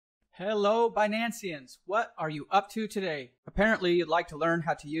Hello Binanceans, what are you up to today? Apparently you'd like to learn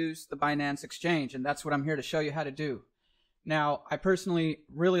how to use the Binance Exchange, and that's what I'm here to show you how to do. Now, I personally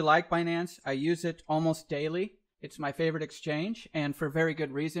really like Binance. I use it almost daily. It's my favorite exchange, and for very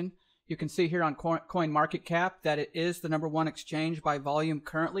good reason. You can see here on CoinMarketCap that it is the #1 exchange by volume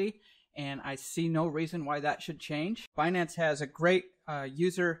currently, and I see no reason why that should change. Binance has a great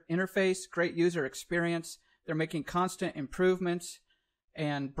user interface, great user experience. They're making constant improvements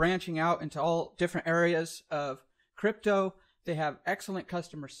and branching out into all different areas of crypto. They have excellent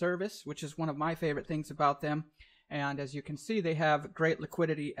customer service, which is one of my favorite things about them. And as you can see, they have great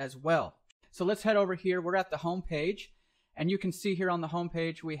liquidity as well. So let's head over here. We're at the home page, and you can see here on the home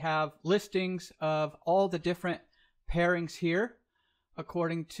page we have listings of all the different pairings here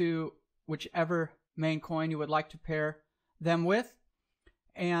according to whichever main coin you would like to pair them with.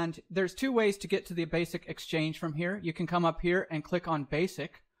 And there's two ways to get to the basic exchange from here. You can come up here and click on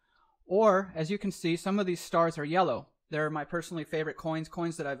basic, or as you can see, some of these stars are yellow. They're my personally favorite coins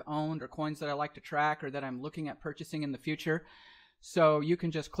that I've owned, or coins that I like to track, or that I'm looking at purchasing in the future. So you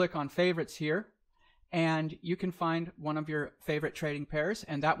can just click on favorites here, and you can find one of your favorite trading pairs,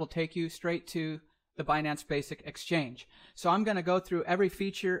 and that will take you straight to the Binance Basic Exchange. So I'm going to go through every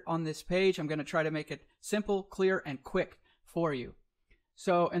feature on this page. I'm going to try to make it simple, clear, and quick for you.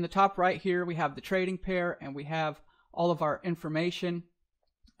 So in the top right here, we have the trading pair, and we have all of our information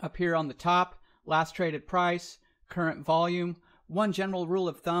up here on the top: last traded price, current volume. One general rule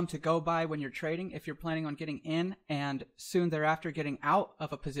of thumb to go by when you're trading, if you're planning on getting in and soon thereafter getting out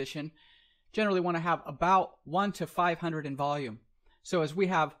of a position, generally want to have about 1 to 500 in volume. So as we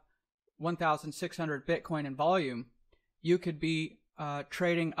have 1,600 Bitcoin in volume, you could be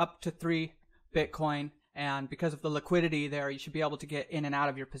trading up to 3 Bitcoin. And because of the liquidity there, you should be able to get in and out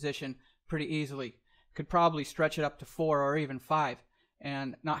of your position pretty easily. Could probably stretch it up to 4 or even 5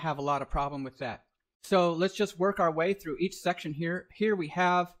 and not have a lot of problem with that. So let's just work our way through each section here. Here we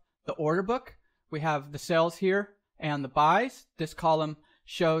have the order book. We have the sells here and the buys. This column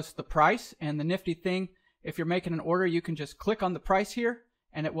shows the price. And the nifty thing, if you're making an order, you can just click on the price here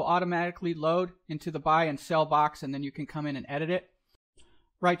and it will automatically load into the buy and sell box, and then you can come in and edit it.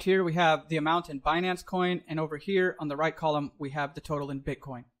 Right here we have the amount in Binance coin, and over here on the right column we have the total in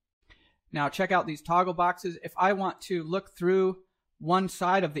Bitcoin. Now check out these toggle boxes. If I want to look through one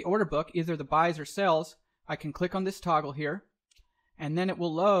side of the order book, either the buys or sells, I can click on this toggle here, and then it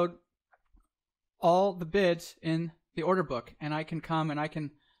will load all the bids in the order book, and I can come and I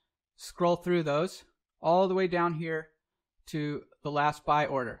can scroll through those all the way down here to the last buy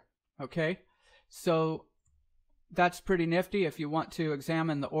order. Okay, so that's pretty nifty if you want to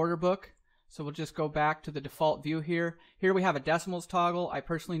examine the order book. So we'll just go back to the default view here. Here we have a decimals toggle. I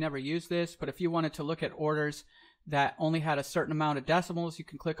personally never use this, but if you wanted to look at orders that only had a certain amount of decimals, you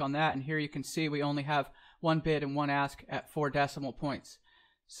can click on that, and here you can see we only have 1 bid and 1 ask at 4 decimal points.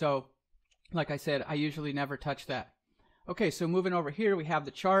 So like I said, I usually never touch that. Okay, so moving over here, we have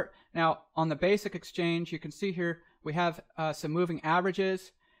the chart. Now on the basic exchange, you can see here we have some moving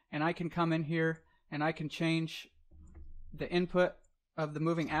averages, and I can come in here and I can change the input of the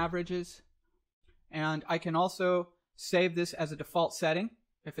moving averages, and I can also save this as a default setting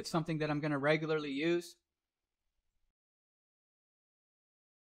if it's something that I'm going to regularly use.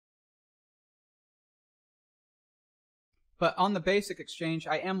 But on the basic exchange,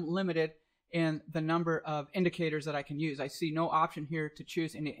 I am limited in the number of indicators that I can use. I see no option here to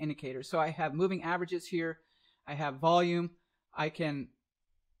choose any indicators. So I have moving averages here, I have volume, I can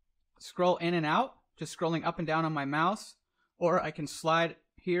scroll in and out, just scrolling up and down on my mouse, or I can slide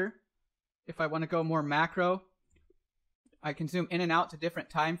here. If I want to go more macro, I can zoom in and out to different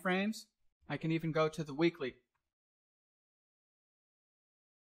time frames. I can even go to the weekly.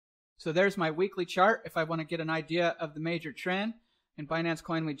 So there's my weekly chart if I want to get an idea of the major trend. In Binance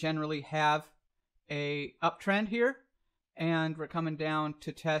Coin, we generally have a uptrend here, and we're coming down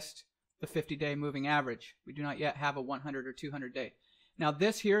to test the 50-day moving average. We do not yet have a 100 or 200 day. Now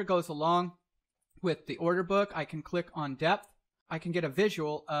this here goes along with the order book. I can click on depth. I can get a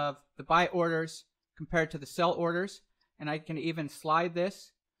visual of the buy orders compared to the sell orders, and I can even slide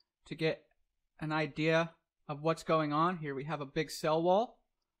this to get an idea of what's going on. Here we have a big sell wall,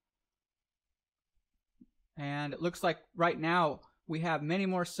 and it looks like right now we have many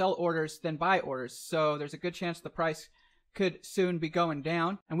more sell orders than buy orders, so there's a good chance the price could soon be going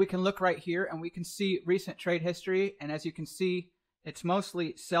down. And we can look right here and we can see recent trade history, and as you can see, it's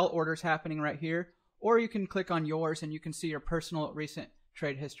mostly sell orders happening right here. Or you can click on yours and you can see your personal recent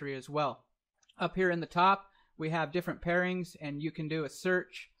trade history as well. Up here in the top, we have different pairings, and you can do a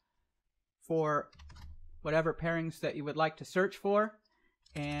search for whatever pairings that you would like to search for.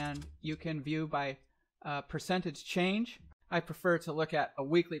 and you can view by percentage change. I prefer to look at a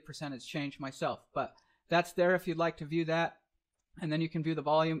weekly percentage change myself, but that's there if you'd like to view that. And then you can view the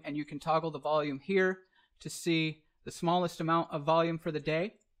volume, and you can toggle the volume here to see the smallest amount of volume for the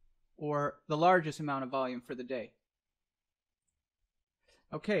day or the largest amount of volume for the day.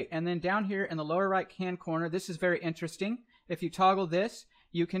 Okay, and then down here in the lower right hand corner, this is very interesting. If you toggle this,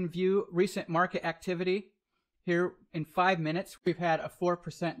 you can view recent market activity. Here in 5 minutes, we've had a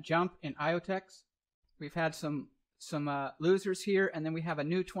 4% jump in IOTEX. We've had some losers here, and then we have a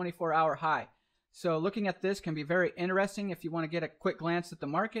new 24-hour high. So looking at this can be very interesting if you want to get a quick glance at the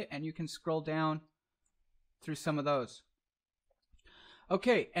market, and you can scroll down through some of those.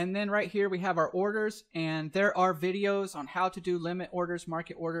 Okay, and then right here we have our orders, and there are videos on how to do limit orders,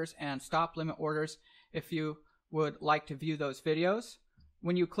 market orders, and stop limit orders if you would like to view those videos.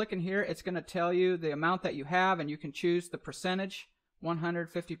 When you click in here, it's going to tell you the amount that you have, and you can choose the percentage,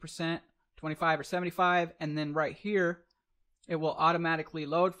 100, 50%, 25, or 75, and then right here it will automatically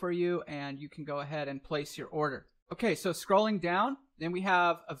load for you, and you can go ahead and place your order. Okay, so scrolling down, then we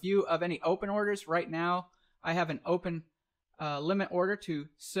have a view of any open orders. Right now I have an open limit order to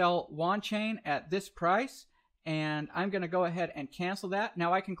sell Yuan chain at this price, and I'm going to go ahead and cancel that.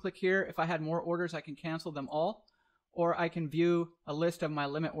 Now I can click here. If I had more orders, I can cancel them all, or I can view a list of my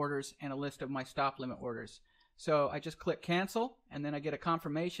limit orders and a list of my stop limit orders. So I just click cancel, and then I get a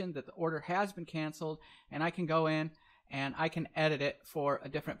confirmation that the order has been canceled, and I can go in and I can edit it for a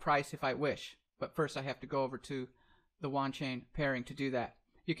different price if I wish. But first I have to go over to the Yuan chain pairing to do that.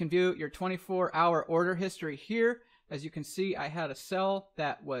 You can view your 24-hour order history here. As you can see, I had a sell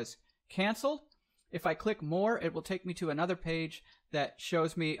that was canceled. If I click more, it will take me to another page that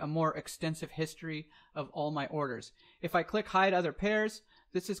shows me a more extensive history of all my orders. If I click hide other pairs,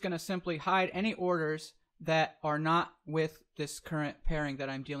 this is going to simply hide any orders that are not with this current pairing that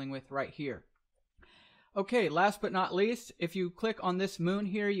I'm dealing with right here. Okay, last but not least, if you click on this moon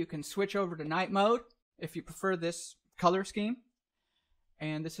here, you can switch over to night mode if you prefer this color scheme.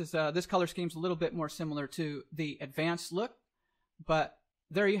 And this color scheme is a little bit more similar to the advanced look, but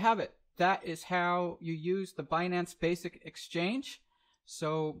there you have it. That is how you use the Binance Basic Exchange.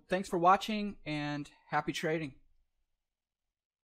 So thanks for watching, and happy trading.